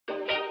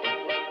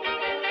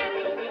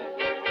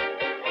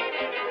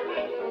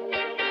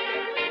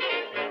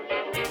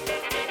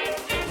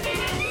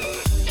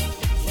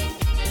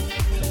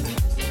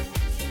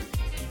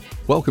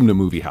Welcome to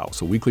Movie House,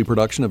 a weekly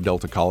production of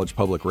Delta College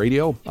Public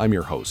Radio. I'm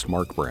your host,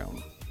 Mark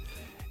Brown.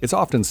 It's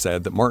often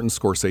said that Martin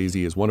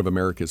Scorsese is one of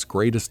America's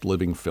greatest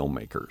living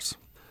filmmakers.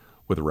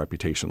 With a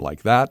reputation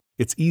like that,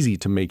 it's easy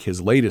to make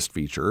his latest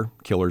feature,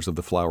 Killers of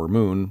the Flower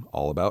Moon,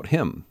 all about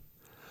him.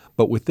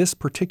 But with this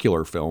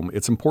particular film,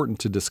 it's important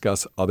to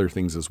discuss other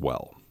things as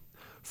well.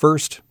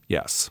 First,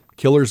 yes,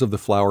 Killers of the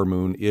Flower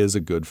Moon is a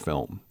good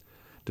film.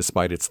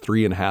 Despite its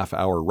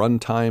 3.5-hour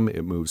runtime,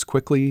 it moves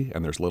quickly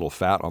and there's little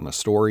fat on the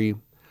story.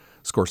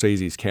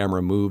 Scorsese's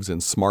camera moves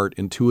in smart,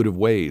 intuitive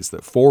ways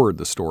that forward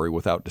the story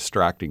without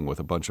distracting with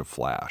a bunch of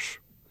flash.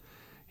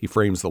 He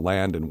frames the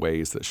land in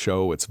ways that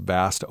show its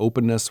vast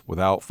openness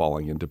without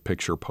falling into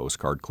picture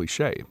postcard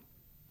cliché.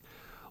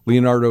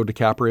 Leonardo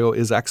DiCaprio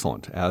is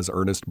excellent as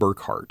Ernest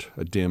Burkhart,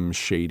 a dim,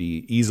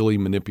 shady, easily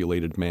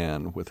manipulated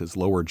man with his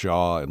lower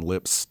jaw and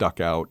lips stuck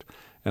out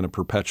and a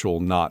perpetual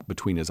knot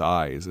between his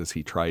eyes as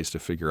he tries to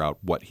figure out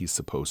what he's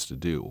supposed to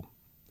do.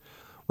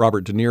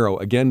 Robert De Niro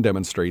again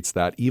demonstrates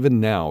that even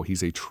now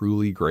he's a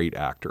truly great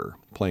actor,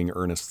 playing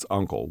Ernest's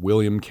uncle,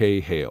 William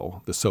K.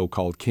 Hale, the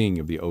so-called king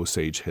of the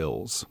Osage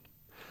Hills.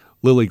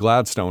 Lily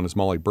Gladstone as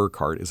Molly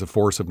Burkhart is a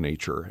force of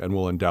nature and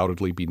will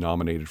undoubtedly be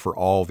nominated for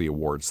all the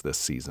awards this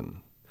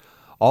season.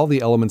 All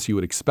the elements you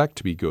would expect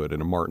to be good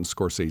in a Martin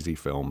Scorsese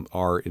film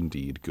are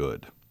indeed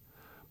good.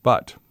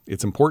 But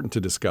it's important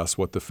to discuss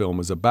what the film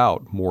is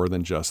about more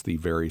than just the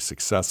very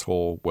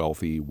successful,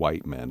 wealthy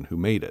white men who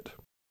made it.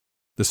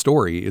 The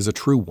story is a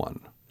true one.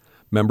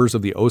 Members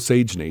of the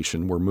Osage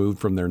Nation were moved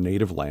from their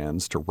native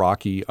lands to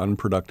rocky,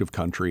 unproductive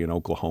country in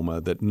Oklahoma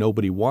that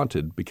nobody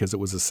wanted because it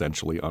was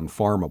essentially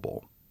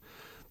unfarmable.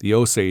 The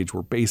Osage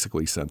were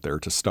basically sent there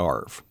to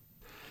starve.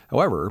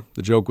 However,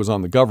 the joke was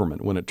on the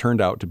government when it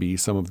turned out to be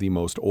some of the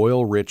most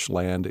oil-rich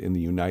land in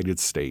the United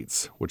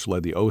States, which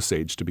led the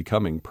Osage to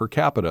becoming, per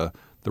capita,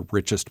 the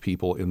richest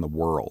people in the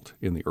world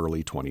in the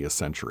early 20th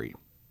century.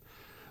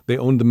 They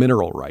owned the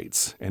mineral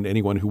rights, and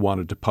anyone who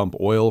wanted to pump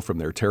oil from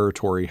their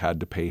territory had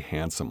to pay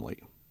handsomely.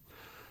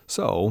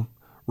 So,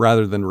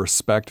 rather than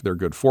respect their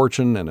good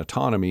fortune and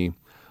autonomy,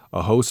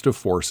 a host of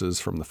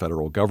forces from the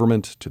federal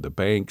government to the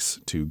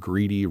banks to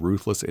greedy,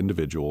 ruthless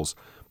individuals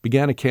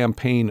began a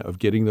campaign of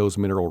getting those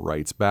mineral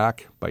rights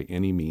back by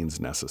any means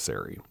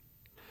necessary.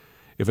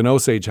 If an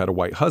Osage had a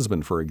white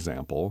husband, for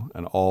example,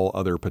 and all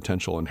other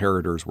potential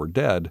inheritors were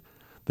dead,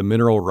 the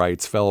mineral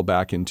rights fell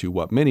back into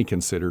what many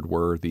considered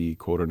were the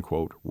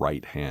quote-unquote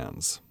right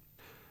hands.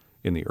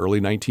 In the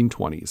early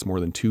 1920s, more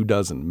than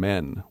 24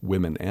 men,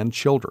 women, and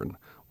children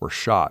were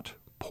shot,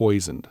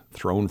 poisoned,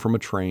 thrown from a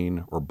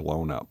train, or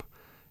blown up,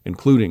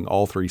 including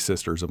all three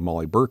sisters of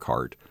Molly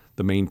Burkhart,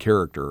 the main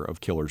character of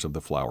Killers of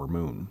the Flower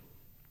Moon.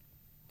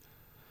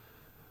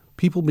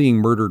 People being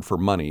murdered for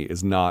money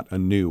is not a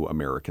new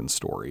American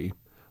story,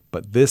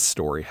 but this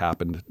story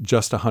happened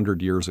just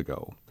 100 years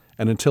ago,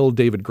 and until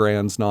David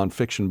Grann's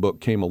nonfiction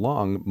book came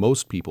along,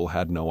 most people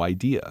had no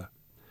idea.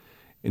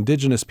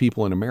 Indigenous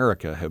people in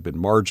America have been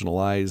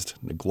marginalized,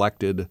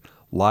 neglected,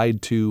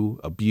 lied to,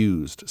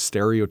 abused,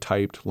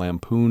 stereotyped,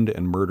 lampooned,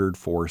 and murdered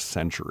for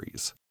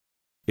centuries.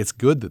 It's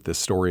good that this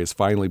story is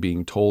finally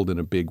being told in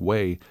a big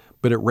way,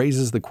 but it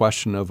raises the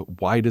question of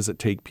why does it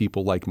take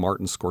people like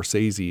Martin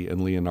Scorsese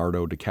and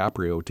Leonardo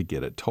DiCaprio to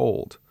get it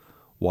told?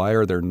 Why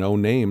are there no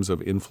names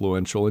of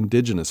influential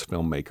indigenous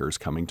filmmakers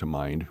coming to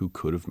mind who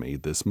could have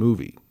made this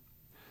movie?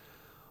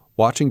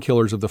 Watching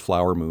Killers of the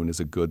Flower Moon is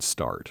a good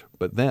start,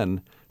 but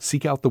then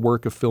seek out the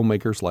work of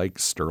filmmakers like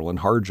Sterling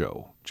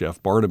Harjo,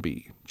 Jeff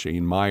Barnaby,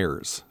 Jane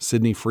Myers,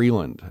 Sidney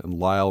Freeland, and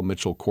Lyle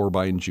Mitchell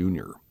Corbijn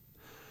Jr.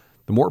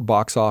 The more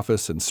box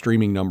office and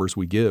streaming numbers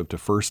we give to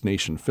First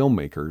Nation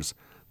filmmakers,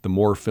 the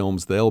more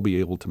films they'll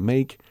be able to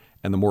make,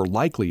 and the more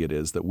likely it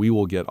is that we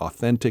will get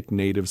authentic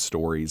Native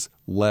stories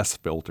less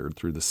filtered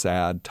through the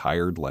sad,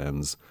 tired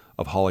lens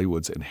of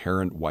Hollywood's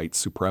inherent white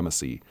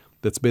supremacy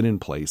that's been in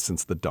place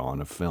since the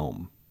dawn of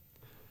film.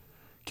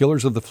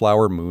 Killers of the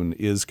Flower Moon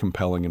is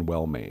compelling and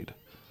well-made,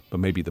 but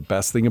maybe the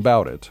best thing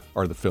about it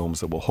are the films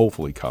that will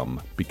hopefully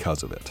come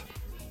because of it.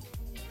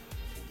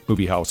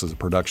 Movie House is a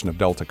production of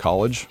Delta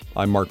College.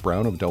 I'm Mark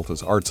Brown of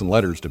Delta's Arts and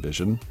Letters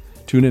Division.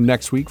 Tune in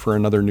next week for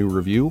another new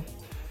review.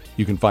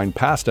 You can find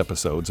past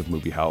episodes of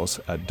Movie House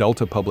at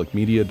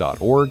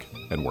deltapublicmedia.org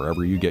and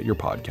wherever you get your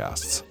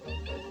podcasts.